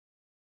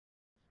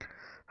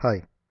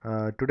Hi,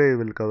 today we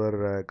will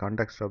cover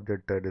context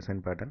object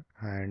design pattern,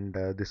 and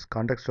this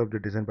context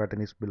object design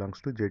pattern belongs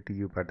to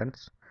JTU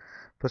patterns.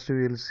 First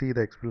we will see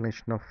the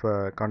explanation of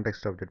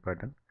context object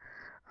pattern.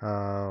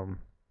 Um,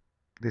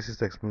 this is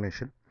the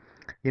explanation.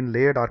 In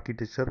layered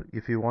architecture,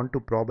 if you want to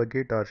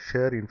propagate or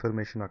share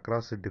information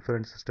across the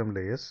different system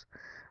layers,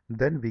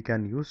 then we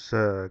can use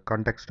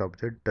context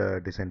object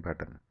design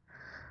pattern.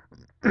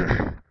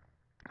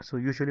 So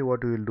usually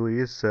what we will do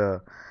is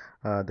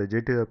the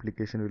J2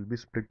 application will be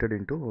splitted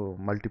into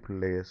multiple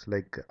layers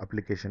like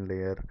application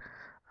layer,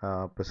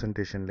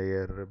 presentation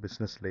layer,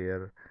 business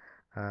layer,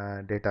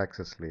 data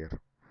access layer.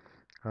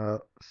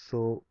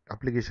 So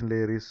application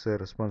layer is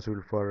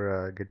responsible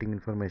for getting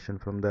information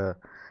from the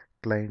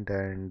client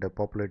and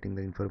populating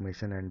the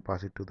information and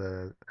pass it to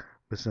the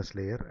business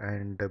layer,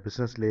 and the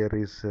business layer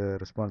is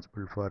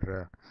responsible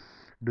for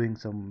doing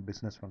some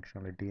business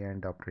functionality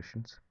and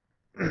operations.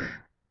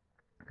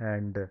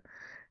 And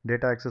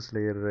data access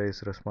layer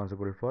is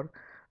responsible for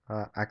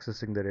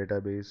accessing the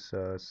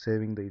database,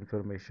 saving the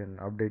information,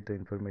 update the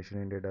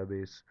information in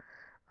database,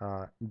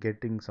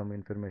 getting some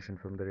information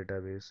from the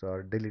database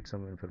or delete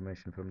some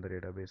information from the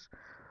database.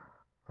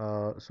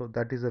 So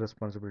that is the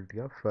responsibility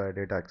of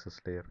data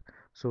access layer.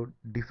 So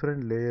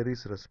different layer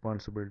is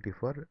responsibility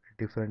for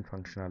different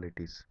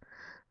functionalities.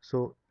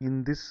 So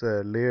in this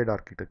layered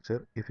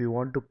architecture, if you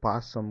want to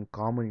pass some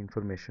common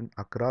information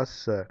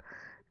across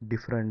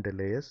different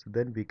layers,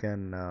 then we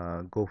can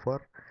go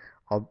for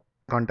ob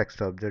context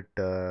object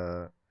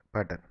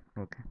pattern.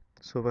 Okay,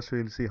 so first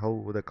we will see how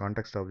the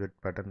context object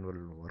pattern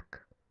will work.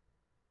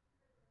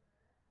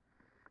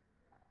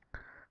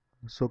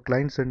 So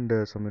client send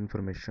some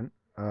information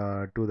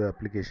to the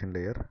application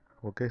layer.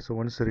 Okay, so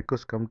once the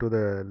request come to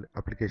the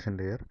application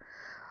layer,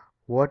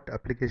 what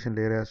application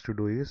layer has to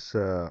do is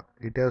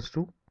it has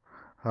to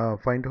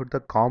find out the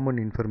common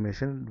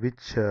information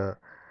which the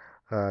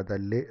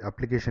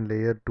application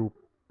layer to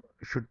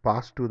should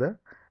pass to the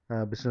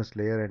business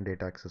layer and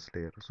data access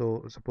layer.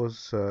 So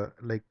suppose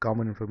like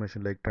common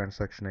information like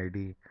transaction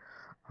ID,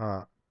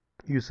 uh,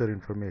 user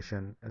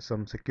information,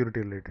 some security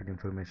related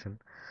information.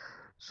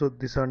 So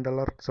this and all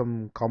are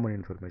some common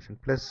information,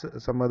 plus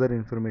some other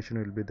information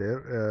will be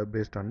there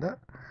based on the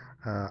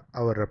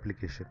our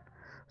application.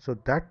 So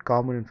that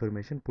common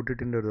information, put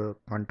it into the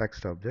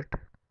context object,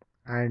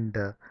 and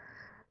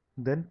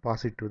then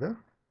pass it to the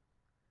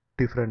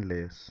different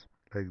layers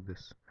like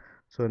this.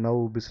 So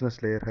now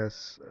business layer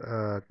has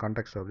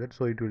context object,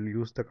 so it will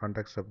use the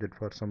context object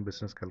for some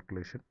business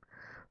calculation.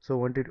 So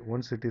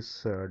once it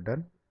is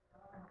done,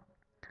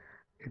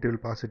 it will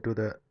pass it to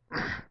the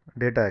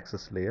data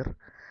access layer.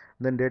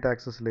 Then data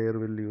access layer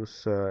will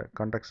use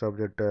context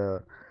object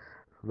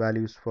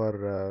values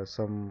for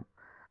some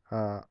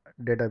uh,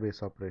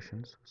 database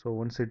operations. So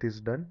once it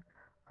is done,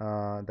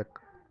 the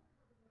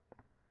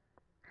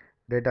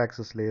data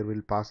access layer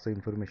will pass the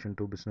information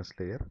to business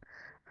layer,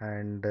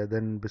 and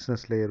then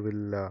business layer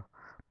will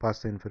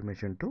pass the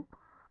information to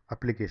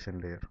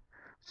application layer.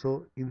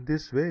 So in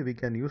this way we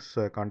can use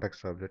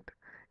context object.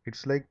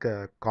 It's like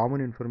common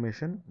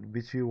information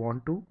which you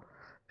want to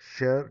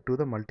share to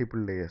the multiple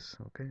layers.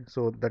 Okay,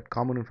 so that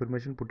common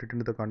information, put it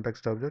into the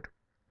context object,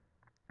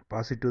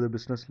 pass it to the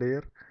business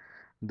layer,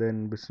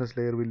 then business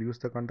layer will use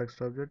the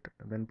context object,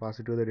 then pass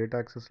it to the data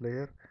access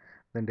layer,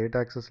 then data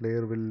access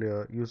layer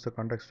will use the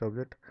context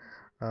object.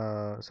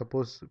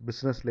 Suppose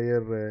business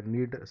layer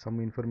need some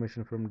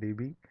information from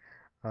DB,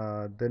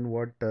 then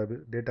what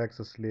data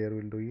access layer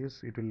will do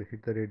is it will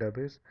hit the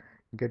database,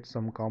 get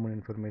some common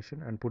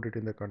information and put it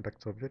in the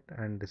context object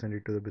and send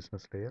it to the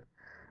business layer,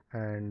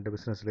 and the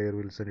business layer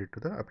will send it to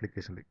the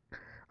application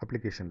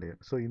layer.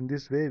 So in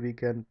this way we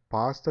can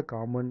pass the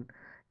common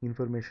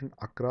information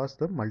across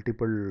the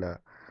multiple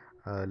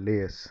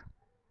layers.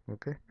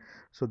 Okay,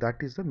 so that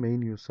is the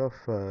main use of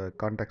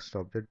context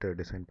object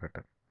design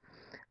pattern.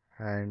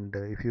 And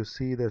if you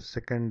see the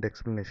second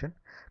explanation,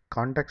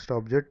 context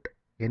object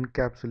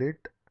encapsulate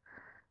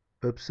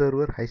web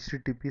server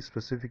HTTP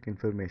specific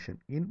information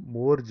in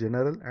more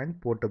general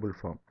and portable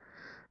form.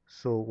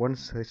 So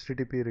once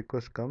HTTP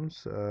request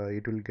comes,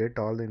 it will get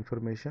all the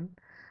information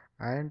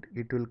and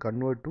it will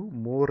convert to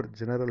more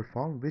general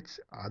form which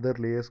other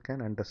layers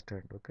can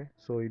understand. Okay,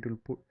 so it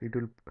will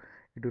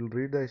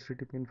read the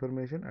HTTP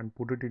information and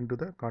put it into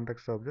the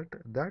context object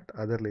that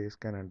other layers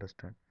can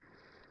understand.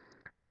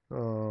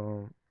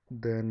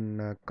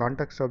 Then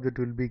context object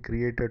will be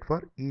created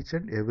for each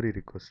and every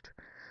request.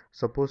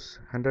 Suppose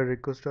 100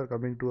 requests are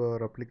coming to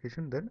our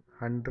application, then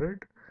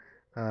 100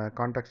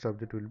 context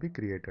object will be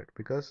created,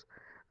 because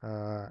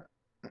uh,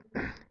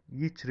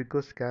 each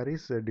request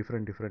carries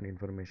different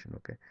information.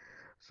 Okay,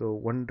 so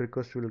one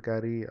request will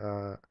carry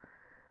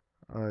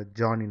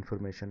John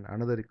information,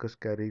 another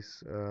request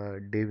carries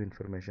Dave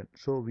information.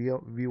 So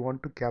we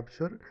want to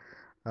capture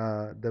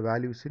the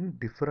values in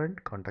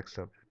different context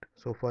object.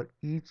 So for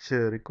each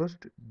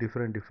request,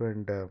 different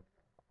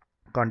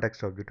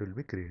context object will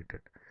be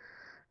created.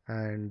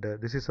 And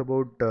this is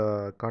about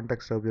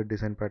context object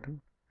design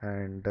pattern.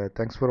 And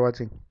thanks for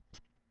watching.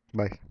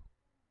 Bye.